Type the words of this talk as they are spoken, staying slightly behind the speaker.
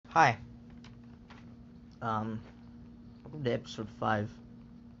Hi. Welcome to episode 5.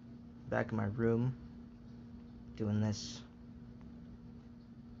 Back in my room, doing this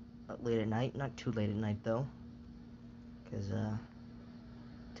late at night. Not too late at night though, because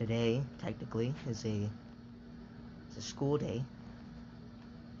today technically is a school day.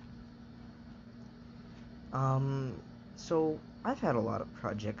 So I've had a lot of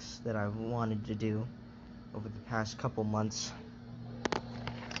projects that I've wanted to do over the past couple months.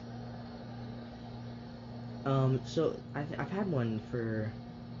 So I've had one for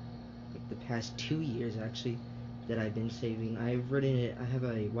like the past 2 years actually that I've been saving. I've written it. I have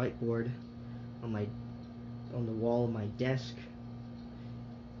a whiteboard on the wall of my desk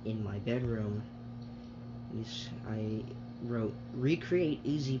in my bedroom. I wrote recreate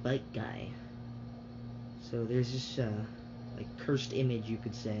Uzi bike guy. So there's this like cursed image, you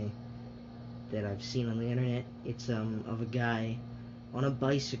could say, that I've seen on the internet. It's of a guy on a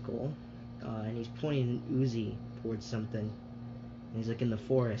bicycle, and he's pointing an Uzi towards something. And he's like in the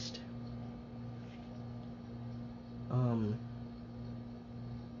forest.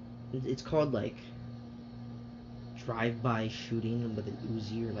 It's called like drive-by shooting with an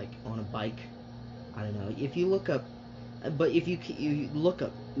Uzi or like on a bike. I don't know. If you look up, but if you look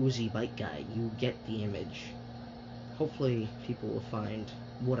up Uzi bike guy, you get the image. Hopefully, people will find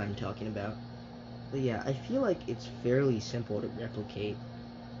what I'm talking about. But yeah, I feel like it's fairly simple to replicate.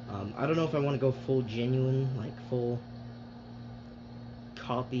 I don't know if I want to go full genuine, like full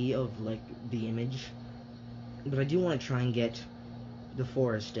copy of like the image, but I do want to try and get the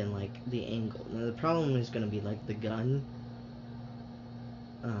forest and like the angle. Now the problem is going to be like the gun,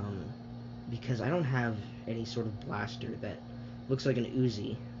 because I don't have any sort of blaster that looks like an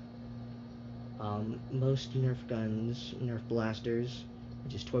Uzi. Most Nerf guns, Nerf blasters,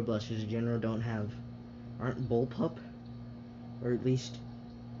 which is toy blasters in general, aren't bullpup, or at least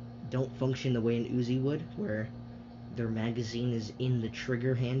don't function the way an Uzi would, where their magazine is in the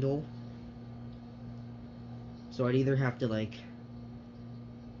trigger handle. So I'd either have to like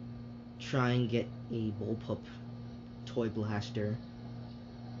try and get a bullpup toy blaster,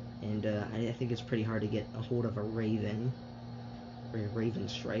 and I think it's pretty hard to get a hold of a Raven or a Raven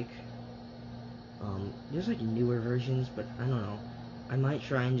Strike. There's like newer versions, but I don't know. I might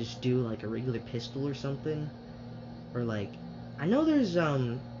try and just do like a regular pistol or something, or like I know there's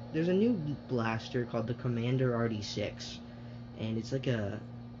a new blaster called the Commander RD6, and it's like a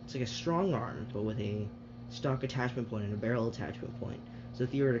strong arm but with a stock attachment point and a barrel attachment point. So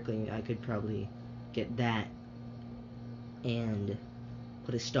theoretically, I could probably get that and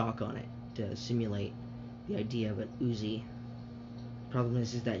put a stock on it to simulate the idea of an Uzi. Problem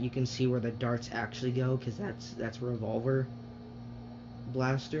is that you can see where the darts actually go, because that's a revolver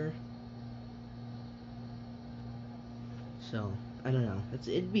blaster. So I don't know.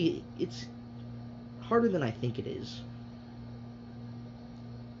 It's harder than I think it is.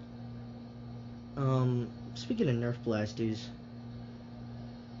 Speaking of Nerf blasters,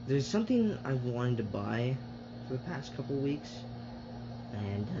 there's something I've wanted to buy for the past couple weeks,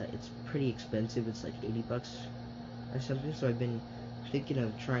 and it's pretty expensive. It's like $80 or something. So I've been thinking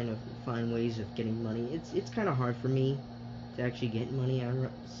of trying to find ways of getting money. It's kind of hard for me to actually get money,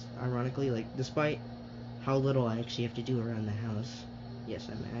 ironically. Like, despite how little I actually have to do around the house. Yes,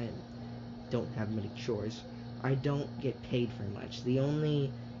 I don't have many chores. I don't get paid for much. The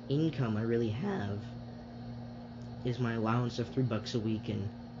only income I really have is my allowance of $3 a week and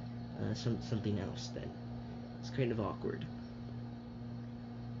something else that is kind of awkward.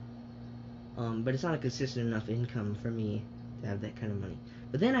 But it's not a consistent enough income for me to have that kind of money.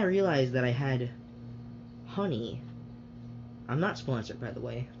 But then I realized that I had honey. I'm not sponsored, by the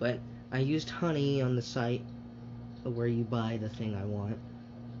way, but I used honey on the site where you buy the thing I want.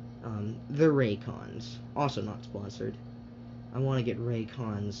 The Raycons, also not sponsored. I want to get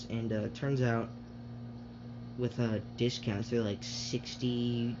Raycons, and it turns out with discounts they're like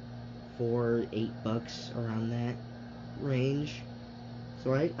 64, $8 around that range.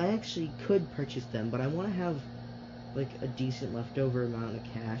 So I actually could purchase them, but I want to have like a decent leftover amount of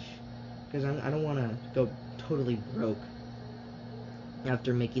cash, because I don't want to go totally broke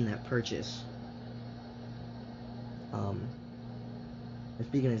after making that purchase. And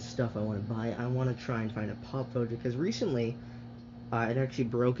speaking of stuff I want to buy, I want to try and find a pop filter, because recently I'd actually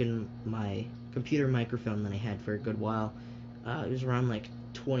broken my computer microphone that I had for a good while. It was around like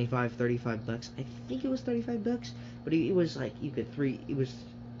 $25, $35. I think it was $35, but it was like it was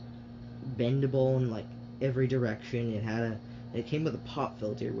bendable in like every direction. It came with a pop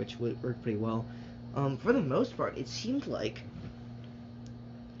filter, which would work pretty well. For the most part, it seemed like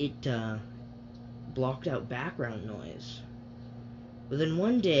it blocked out background noise. But then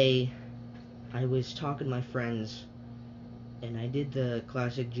one day, I was talking to my friends, and I did the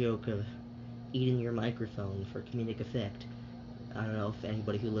classic joke of eating your microphone for comedic effect. I don't know if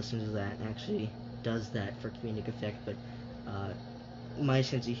anybody who listens to that actually does that for comedic effect, but my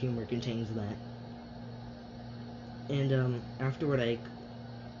sense of humor contains that. And afterward,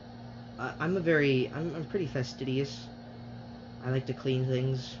 I'm pretty fastidious. I like to clean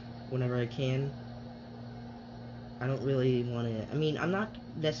things whenever I can. I don't really want to. I mean, I'm not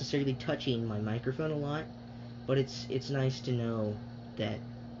necessarily touching my microphone a lot, but it's nice to know that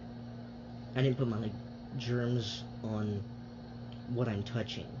I didn't put my germs on what I'm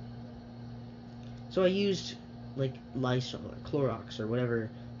touching. So I used Lysol or Clorox or whatever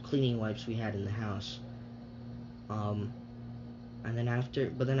cleaning wipes we had in the house. And then I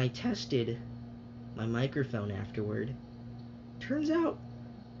tested my microphone afterward. Turns out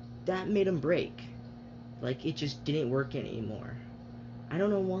that made them break. It just didn't work anymore. I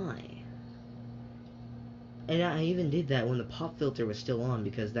don't know why. And I even did that when the pop filter was still on,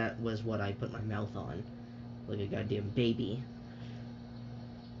 because that was what I put my mouth on. Like a goddamn baby.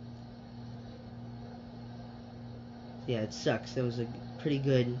 Yeah, it sucks. That was a pretty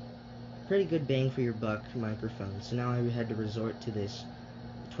good bang for your buck microphone. So now I had to resort to this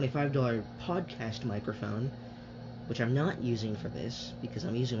 $25 podcast microphone, which I'm not using for this because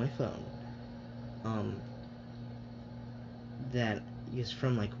I'm using my phone. That is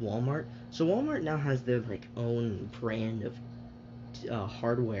from Walmart. So Walmart now has their own brand of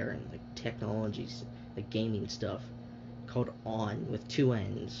hardware and technologies, gaming stuff, called On with two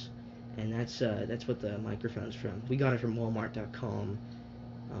N's, and that's what the microphone's from. We got it from Walmart.com.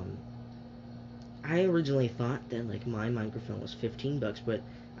 I originally thought that my microphone was $15, but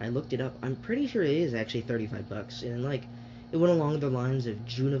I looked it up. I'm pretty sure it is actually $35, and it went along the lines of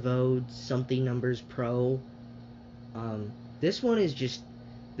Junivo something numbers Pro. This one, it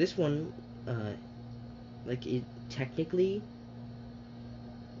technically,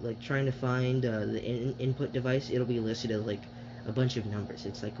 trying to find the input device, it'll be listed as a bunch of numbers.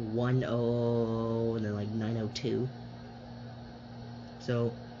 It's 10 and then 902.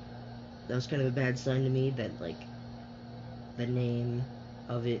 So that was kind of a bad sign to me that the name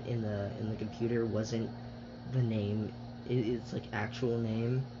of it in the computer wasn't the name. It's actual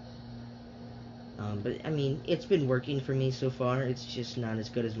name. But I mean, it's been working for me so far. It's just not as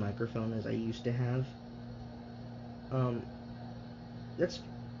good as microphone as I used to have. I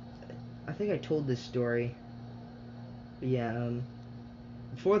think I told this story. But yeah,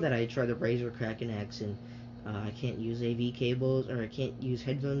 before that I tried the Razer Kraken X, and I can't use AV cables, or I can't use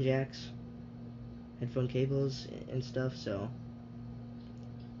headphone cables and stuff, so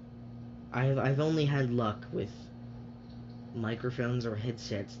I've only had luck with microphones or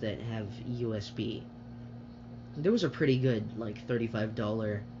headsets that have USB. There was a pretty good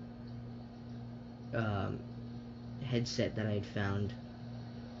 $35 headset that I had found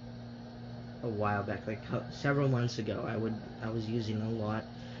a while back, several months ago. I was using a lot,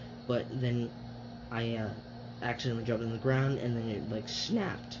 but then I accidentally dropped it on the ground, and then it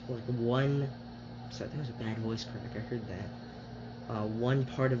snapped. Sorry, that was a bad voice crack. I heard that. One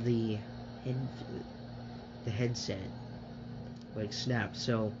part of the headset snapped.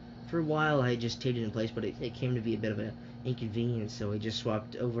 So for a while I just taped it in place, but it came to be a bit of an inconvenience. So I just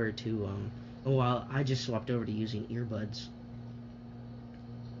swapped over to using earbuds.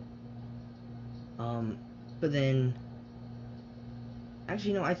 But then,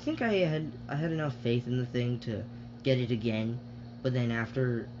 actually, no, I think I had enough faith in the thing to get it again. But then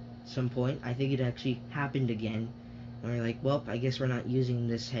after some point, I think it actually happened again. And we're well, I guess we're not using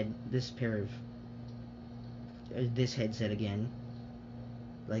this headset again.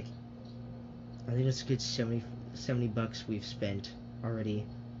 I think it's a good $70 we've spent already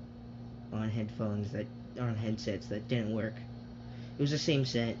on headsets that didn't work. It was the same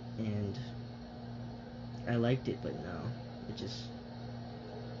set, and I liked it, but no, it just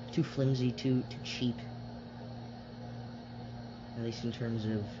too flimsy, too cheap. At least in terms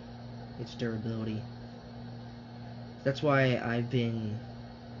of its durability. That's why I've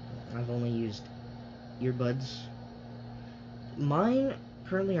only used earbuds. Mine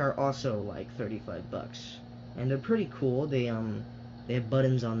currently are also $35, and they're pretty cool. They have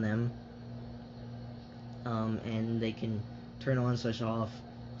buttons on them, and they can turn on / off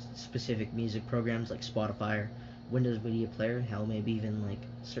specific music programs like Spotify or Windows Media Player. Hell, maybe even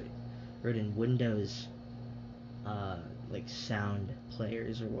certain Windows sound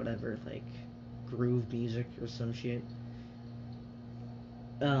players or whatever, Groove Music or some shit.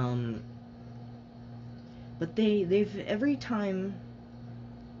 But they've every time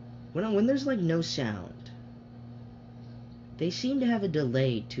when there's no sound, they seem to have a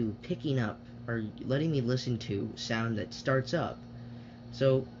delay to picking up or letting me listen to sound that starts up.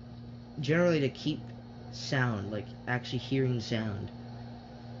 So generally, to keep sound, like actually hearing sound,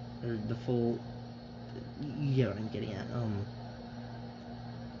 or the full, you get what I'm getting at,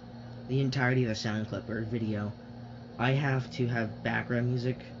 the entirety of a sound clip or video, I have to have background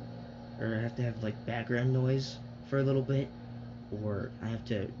music, or I have to have like background noise for a little bit, or I have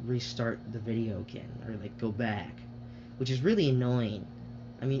to restart the video again, or like go back, which is really annoying.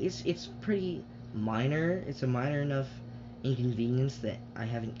 I mean, it's pretty minor. It's a minor enough inconvenience that I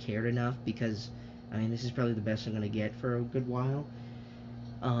haven't cared enough, because I mean, this is probably the best I'm gonna get for a good while.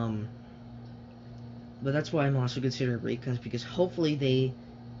 But that's why I'm also considering Raycons, because hopefully they,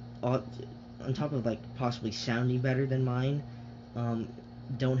 on top of like possibly sounding better than mine,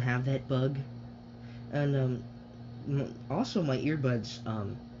 don't have that bug. And also my earbuds,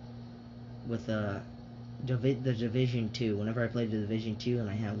 with the Division 2, whenever I play the Division 2 and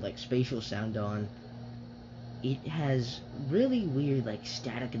I have like spatial sound on, it has really weird like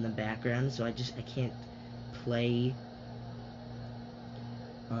static in the background, so I can't play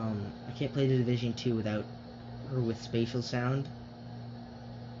I can't play the Division 2 without, or with spatial sound,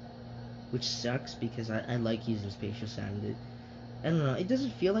 which sucks because I like using spatial sound. I don't know, it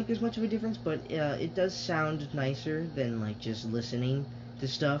doesn't feel like there's much of a difference, but it does sound nicer than like just listening to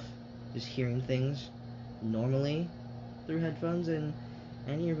stuff, just hearing things normally through headphones and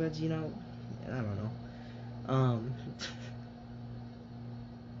earbuds, you know. I don't know.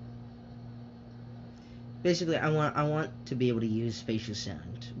 Basically, I want to be able to use spatial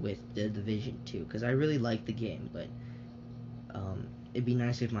sound with the Division 2, because I really like the game, but it'd be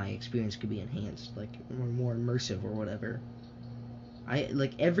nice if my experience could be enhanced, like more immersive or whatever. I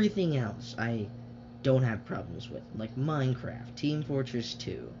like everything else I don't have problems with, like Minecraft, Team Fortress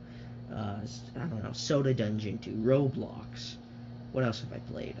 2, I don't know, Soda Dungeon 2, Roblox. What else have I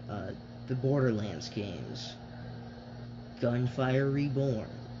played? The Borderlands games, Gunfire Reborn.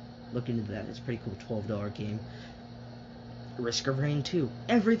 Look into that, it's a pretty cool $12 game. Risk of Rain 2.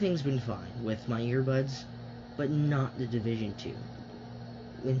 Everything's been fine with my earbuds, but not the Division 2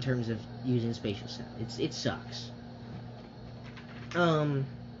 in terms of using spatial sound. It sucks. Other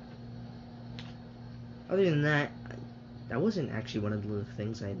than that, that wasn't actually one of the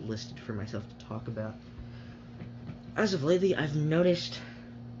things I listed for myself to talk about. As of lately, I've noticed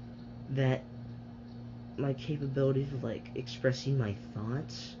that my capabilities of like expressing my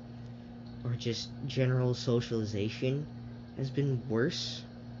thoughts, or just general socialization, has been worse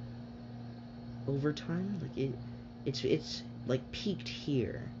over time. Like it's like peaked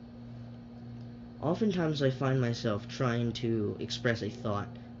here. Oftentimes I find myself trying to express a thought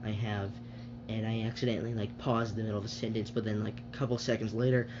I have, and I accidentally like pause in the middle of a sentence, but then like a couple seconds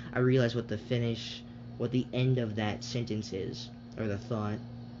later I realize what the end of that sentence is, or the thought.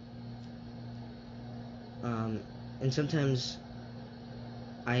 And sometimes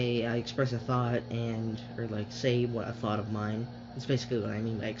I express a thought or like say what a thought of mine. That's basically what I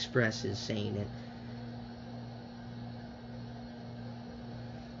mean by express, is saying it.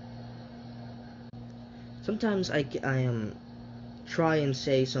 Sometimes I try and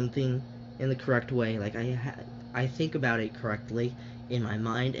say something in the correct way, like I think about it correctly in my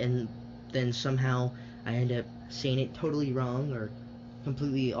mind, and then somehow I end up saying it totally wrong or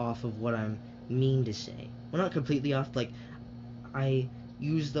completely off of what I mean to say. Well, not completely off, like I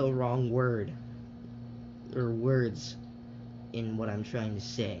use the wrong word or words in what I'm trying to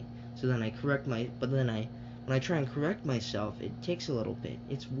say. So then when I try and correct myself, it takes a little bit.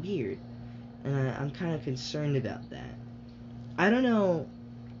 It's weird, and I'm kind of concerned about that. I don't know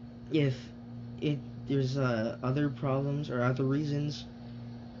if there's other problems or other reasons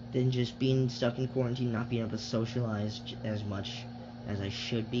than just being stuck in quarantine, not being able to socialize as much as I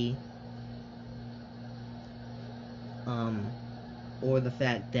should be. Or the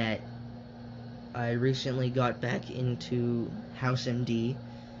fact that I recently got back into House MD.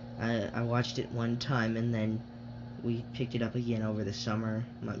 I watched it one time, and then we picked it up again over the summer.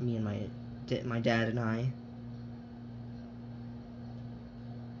 Me and my dad and I.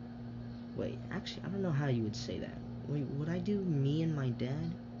 Wait, actually, I don't know how you would say that. Wait, would I do me and my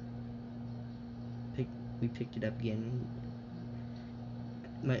dad? We picked it up again.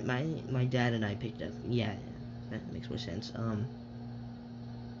 My dad and I picked it up. Yeah, that makes more sense.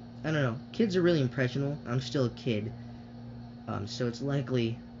 I don't know. Kids are really impressionable. I'm still a kid. So it's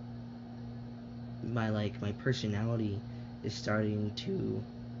likely my personality is starting to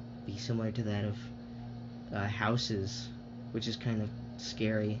be similar to that of House's, which is kind of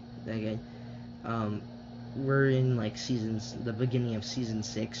scary. We're in the beginning of season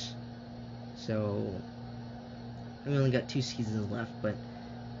 6, so We only got 2 seasons left, but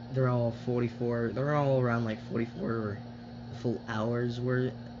they're all 44. They're all around like 44 full hour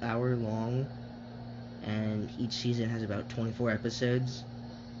long, and each season has about 24 episodes.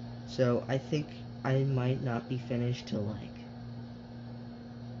 So I think I might not be finished till like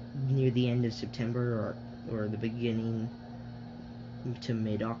near the end of September or the beginning to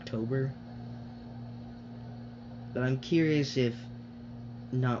mid-October. But I'm curious if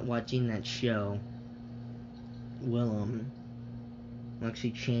not watching that show will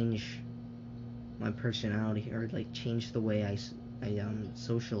actually change my personality, or like change the way I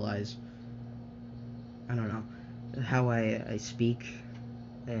socialize. I don't know how I speak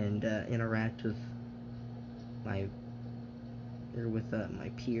and interact with my my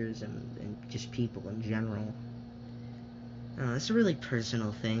peers and just people in general. It's a really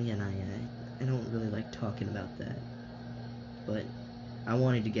personal thing, and I don't really like talking about that, but I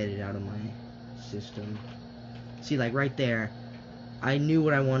wanted to get it out of my system. See, like right there, I knew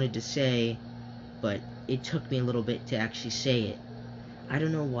what I wanted to say, but it took me a little bit to actually say it. I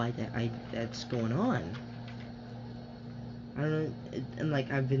don't know why that's going on. I don't know, and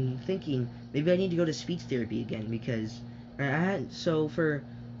like I've been thinking maybe I need to go to speech therapy again, because for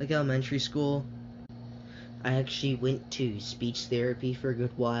like elementary school, I actually went to speech therapy for a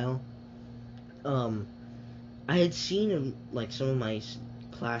good while. I had seen like some of my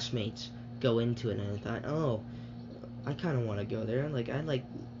classmates go into it, and I thought, oh, I kind of want to go there.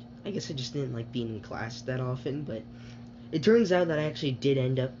 I guess I just didn't like being in class that often, but it turns out that I actually did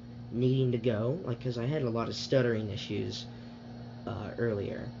end up needing to go, like, because I had a lot of stuttering issues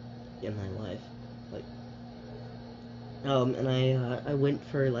earlier in my life, like, and I went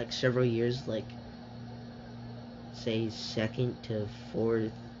for like several years, like, say 2nd to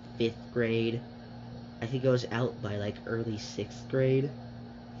 4th, 5th grade. I think I was out by like early 6th grade.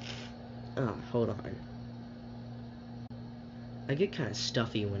 Hold on. I get kind of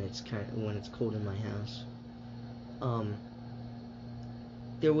stuffy when it's cold in my house.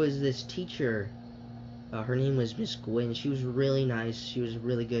 There was this teacher. Her name was Miss Gwynn. She was really nice. She was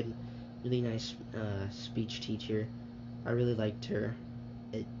really good, really nice speech teacher. I really liked her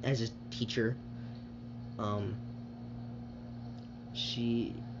as a teacher.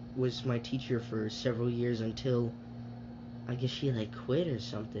 She was my teacher for several years until I guess she like quit or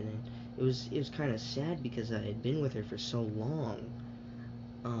something, and it was kind of sad because I had been with her for so long.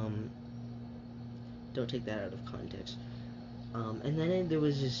 Don't take that out of context. And then there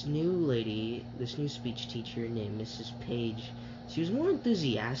was this new speech teacher named Mrs. Page. She was more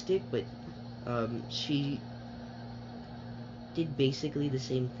enthusiastic, but she did basically the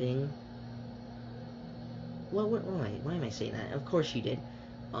same thing. Well, why am I saying that? Of course she did.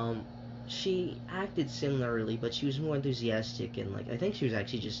 She acted similarly, but she was more enthusiastic, and like I think she was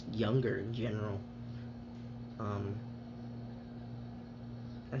actually just younger in general.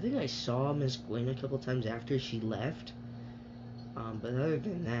 I think I saw Miss Gwynn a couple times after she left. But other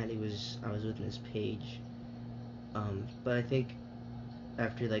than that, I was with Miss Page. But I think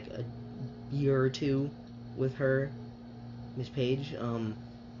after like a year or two with her, Miss Page,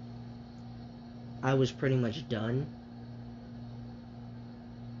 I was pretty much done.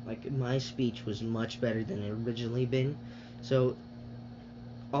 Like, my speech was much better than it originally been. So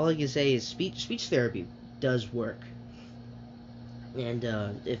all I can say is speech therapy does work. And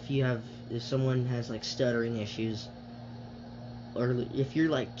if someone has like stuttering issues, or if your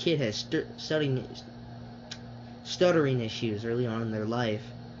like kid has stuttering issues early on in their life,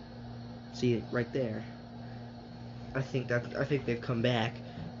 see it right there. I think they've come back.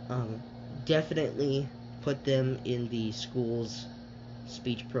 Definitely put them in the school's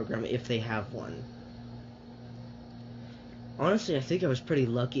speech program if they have one. Honestly, I think I was pretty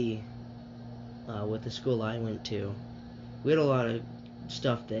lucky with the school I went to. We had a lot of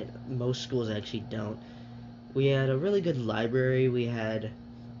stuff that most schools actually don't. We had a really good library. We had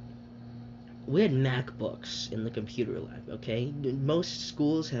MacBooks in the computer lab, okay? Most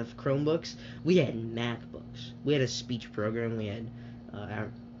schools have Chromebooks. We had MacBooks. We had a speech program. We had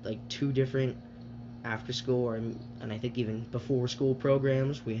like 2 different after school and I think even before school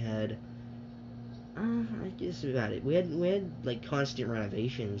programs. We had I guess about it. We had like constant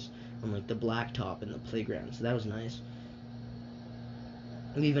renovations on like the blacktop in the playground, so that was nice.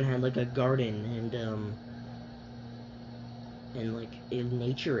 We even had like a garden and like a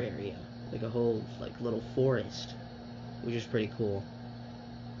nature area, like a whole like little forest, which is pretty cool.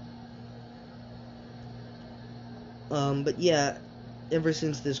 But yeah, ever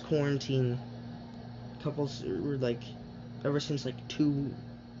since this quarantine, ever since like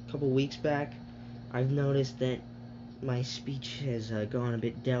couple weeks back, I've noticed that my speech has gone a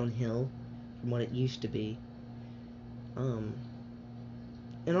bit downhill from what it used to be. Um,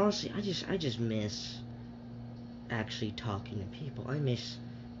 and honestly, I just miss actually talking to people. I miss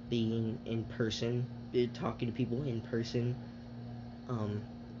being in person, talking to people in person. Um,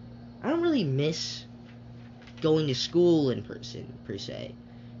 I don't really miss going to school in person per se.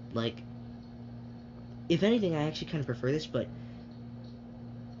 Like, if anything, I actually kind of prefer this, but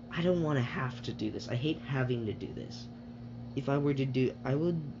I don't want to have to do this. I hate having to do this. If I were to do, I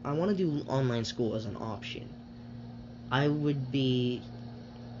want to do online school as an option. I would be,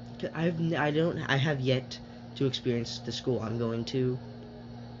 I have yet to experience the school I'm going to,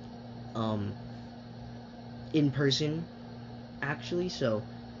 um, in person, actually, so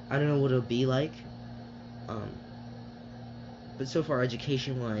I don't know what it'll be like. Um, but so far,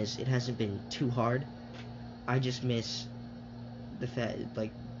 education-wise, it hasn't been too hard. I just miss the fact,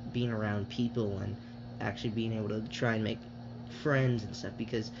 like, being around people and actually being able to try and make friends and stuff,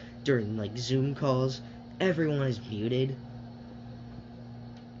 because during, like, Zoom calls, everyone is muted,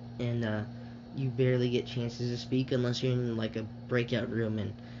 and, you barely get chances to speak unless you're in, like, a breakout room,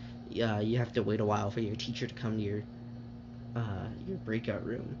 and, you have to wait a while for your teacher to come to your breakout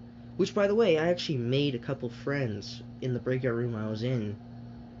room. Which, by the way, I actually made a couple friends in the breakout room I was in,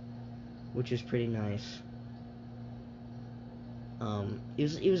 which is pretty nice.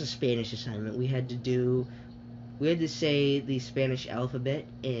 It was a Spanish assignment. We had to say the Spanish alphabet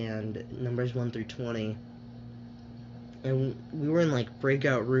and numbers 1 through 20, and we were in like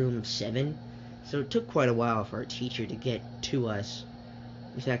breakout room 7, so it took quite a while for our teacher to get to us.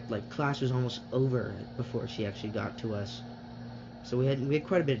 In fact, like, class was almost over before she actually got to us. So we had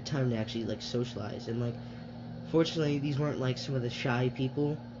quite a bit of time to actually, like, socialize, and, like, fortunately these weren't like some of the shy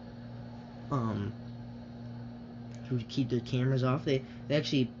people who would keep their cameras off. They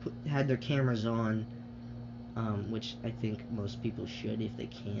actually had their cameras on, which I think most people should if they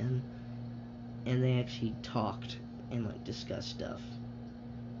can, and they actually talked and, like, discussed stuff.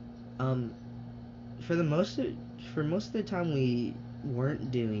 Um, for most of the time we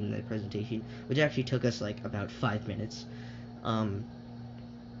weren't doing the presentation, which actually took us like about 5 minutes. Um,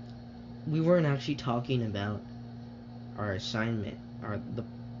 we weren't actually talking about our assignment, the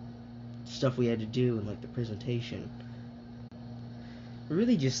stuff we had to do in, like, the presentation. We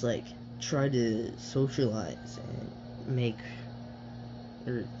really just, like, tried to socialize and make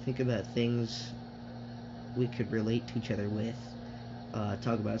or think about things we could relate to each other with.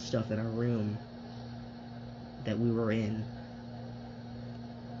 Talk about stuff in our room that we were in,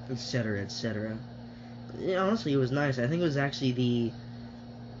 etc., etc. Honestly, it was nice. I think it was actually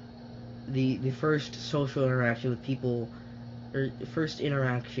the first social interaction with people, or first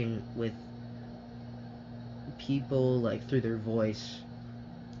interaction with people, like, through their voice,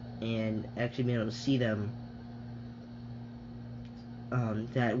 and actually being able to see them,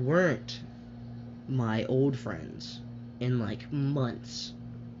 that weren't my old friends in, like, months.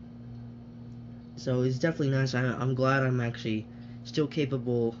 So it's definitely nice. I'm glad I'm actually still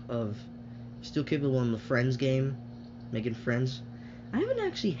capable in the friends game, making friends. I haven't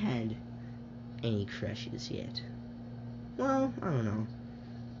actually had any crushes yet. Well, I don't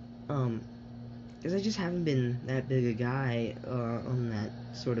know. Because I just haven't been that big a guy on that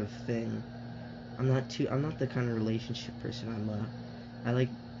sort of thing. I'm not the kind of relationship person. I like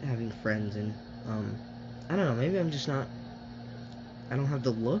having friends, and I don't know. Maybe I'm just not. I don't have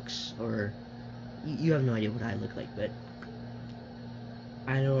the looks, or you have no idea what I look like, but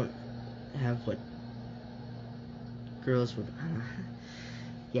I don't have what girls would.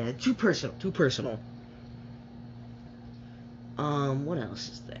 Yeah, too personal. Too personal. What else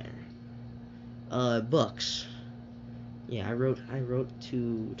is there? Books. Yeah, I wrote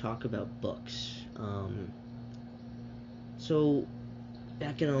to talk about books. So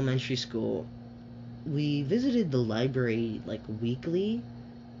back in elementary school, we visited the library like weekly.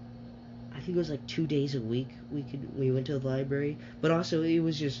 I think it was like 2 days a week. We went to the library, but also it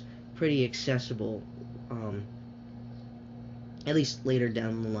was just pretty accessible. At least later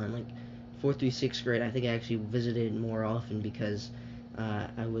down the line, like 4th through 6th grade, I think I actually visited more often because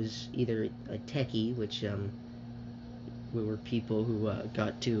I was either a techie, which we were people who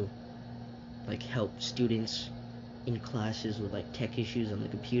got to, like, help students in classes with, like, tech issues on the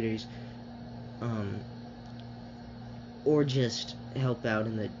computers, or just help out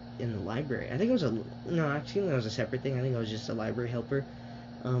in the library. I think it was actually that was a separate thing. I think I was just a library helper.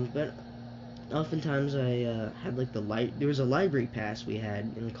 But oftentimes I had, like, there was a library pass we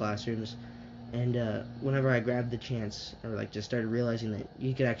had in the classrooms, and whenever I grabbed the chance, or, like, just started realizing that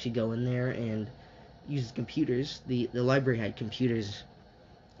you could actually go in there and use the computers. The library had computers,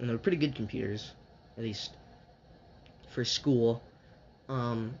 and they were pretty good computers, at least for school.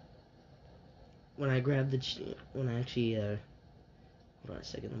 when I grabbed when I actually hold on a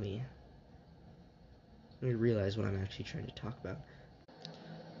second, let me realize what I'm actually trying to talk about.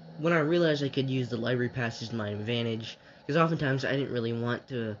 When I realized I could use the library passes to my advantage, because oftentimes I didn't really want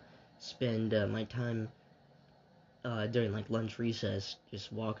to spend my time during like lunch recess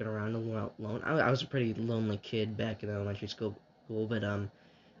just walking around alone. I was a pretty lonely kid back in elementary school, but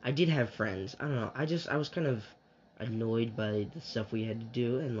I did have friends. I don't know. I was kind of annoyed by the stuff we had to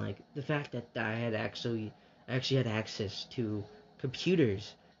do, and like the fact that I actually had access to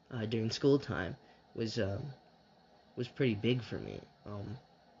computers during school time was pretty big for me.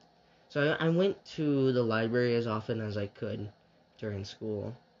 So I went to the library as often as I could during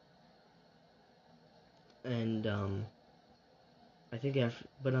school, and I think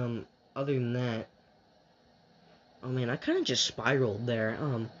other than that, oh man, I kind of just spiraled there.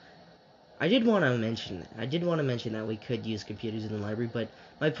 I did want to mention that. I did want to mention that we could use computers in the library, but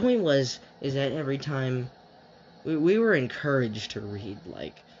my point is that every time we were encouraged to read,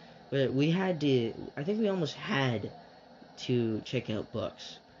 like, we had to, I think we almost had to check out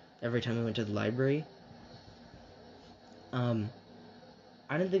books every time we went to the library. I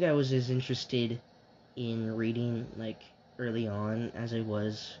don't think I was as interested in reading, like, early on as I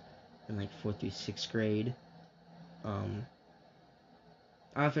was in, like, 4th through 6th grade.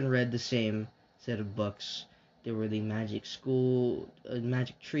 I often read the same set of books. There were the Magic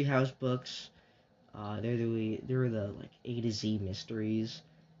Treehouse books. There were the like A to Z mysteries.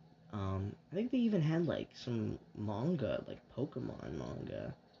 I think they even had like some manga, like Pokemon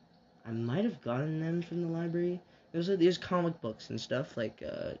manga. I might have gotten them from the library. There's comic books and stuff like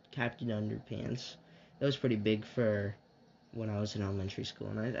Captain Underpants. That was pretty big for when I was in elementary school,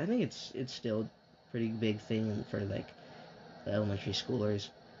 and I think it's still a pretty big thing for like the elementary schoolers.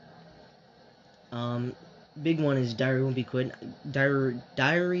 Big one is Diary of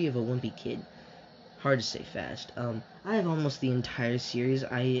a Wimpy Kid. Hard to say fast. I have almost the entire series.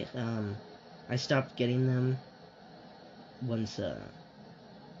 I stopped getting them once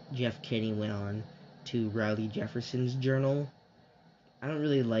Jeff Kinney went on to Riley Jefferson's journal. I don't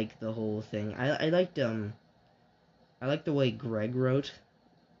really like the whole thing. I liked the way Greg wrote.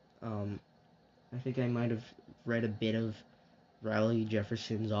 I think I might have read a bit of Riley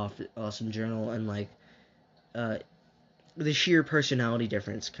Jefferson's awesome journal, and like the sheer personality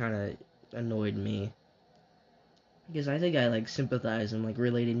difference kind of annoyed me, because I think I like sympathized and like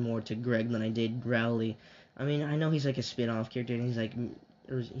related more to Greg than I did Rowley. I mean, I know he's like a spin-off character, and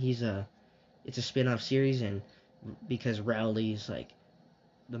it's a spin-off series, and because Rowley's like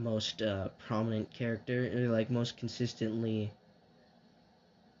the most prominent character, or like most consistently,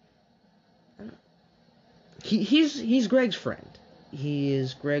 he's Greg's friend. He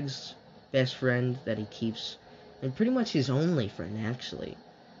is Greg's best friend that he keeps, and pretty much his only friend actually.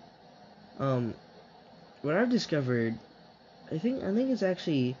 What I've discovered, I think it's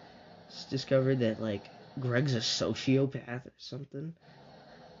actually discovered that like Greg's a sociopath or something.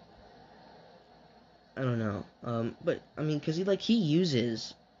 I don't know. But I mean, cause he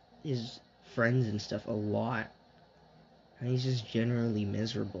uses his friends and stuff a lot, and he's just generally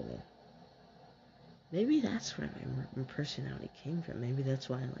miserable. Maybe that's where my personality came from. Maybe that's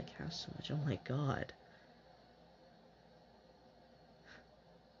why I like House so much. Oh my god.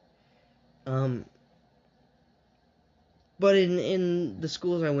 But in the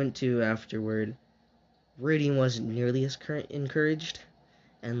schools I went to afterward, reading wasn't nearly as encouraged,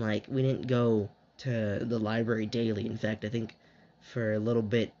 and like we didn't go to the library daily. In fact, I think for a little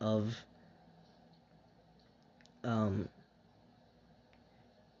bit of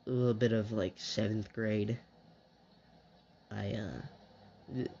like 7th grade,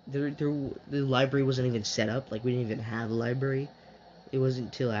 the library wasn't even set up. Like we didn't even have a library. It wasn't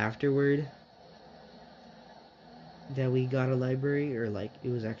until afterward that we got a library, or like it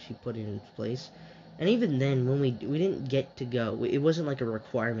was actually put in place. And even then, when we didn't get to go, it wasn't like a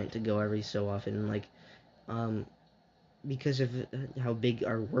requirement to go every so often. Like because of how big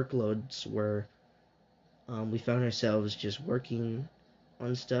our workloads were, we found ourselves just working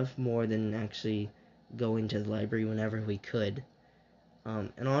on stuff more than actually going to the library whenever we could.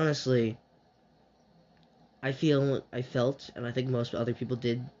 And honestly, I felt, and I think most other people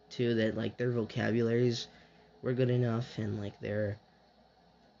did too, that like their vocabularies were good enough, and like their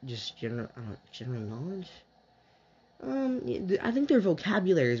just general knowledge. I think their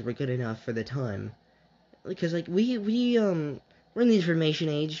vocabularies were good enough for the time, because like we're in the information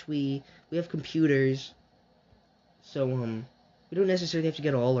age. We have computers, so we don't necessarily have to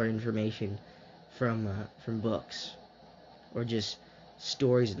get all our information from books or just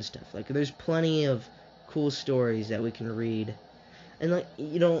stories and stuff. Like there's plenty of cool stories that we can read, and like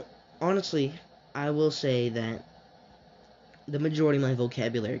honestly, I will say that the majority of my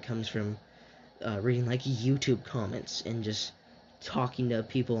vocabulary comes from reading like YouTube comments and just talking to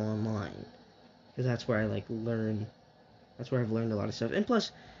people online, because that's where I like learn. That's where I've learned a lot of stuff. And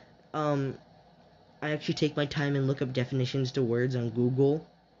plus, um, I actually take my time and look up definitions to words on Google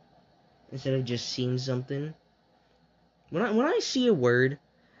instead of just seeing something. When I see a word,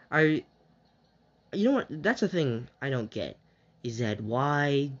 I you know what? That's a thing I don't get. Is that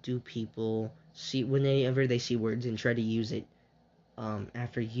why do people see whenever they see words and try to use it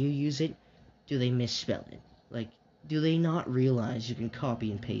after you use it, do they misspell it? Like, do they not realize you can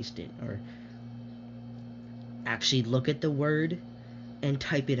copy and paste it, or actually look at the word and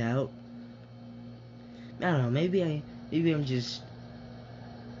type it out? I don't know. Maybe I'm just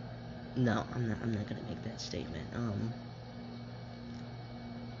no. I'm not gonna make that statement.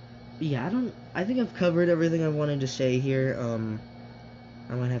 Yeah. I think I've covered everything I wanted to say here.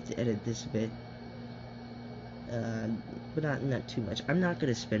 I might have to edit this a bit. Uh, but not too much. I'm not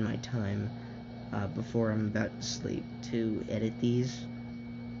gonna spend my time before I'm about to sleep to edit these.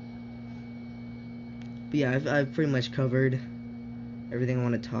 But yeah, I've pretty much covered everything I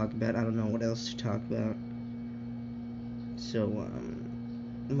want to talk about. I don't know what else to talk about. So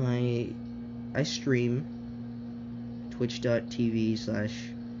I stream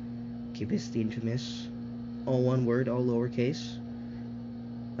twitch.tv/Gibbous the Infamous, all one word, all lowercase.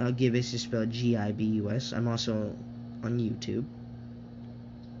 Gibbous is spelled Gibus. I'm also on YouTube.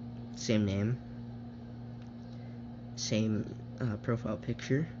 Same name. Same profile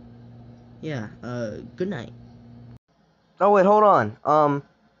picture. Yeah, good night. Oh wait, hold on.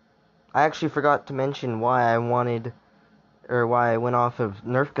 I actually forgot to mention why I went off of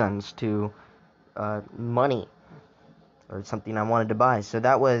Nerf guns to money, or something I wanted to buy. So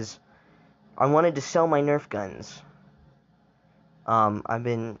that was, I wanted to sell my Nerf guns.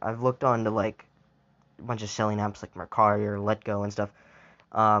 I've looked on to like a bunch of selling apps like Mercari or Letgo and stuff.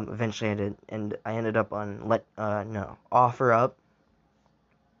 Eventually I ended up on OfferUp,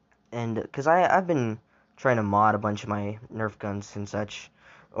 and because I've been trying to mod a bunch of my Nerf guns and such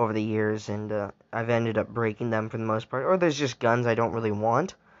over the years, and I've ended up breaking them for the most part, or there's just guns I don't really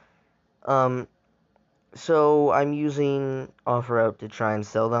want. So I'm using OfferUp to try and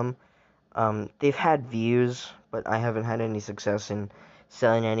sell them. They've had views, but I haven't had any success in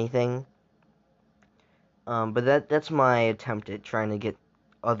selling anything. But that's my attempt at trying to get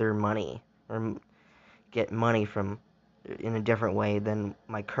other money, or get money from in a different way than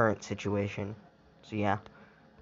my current situation. So yeah.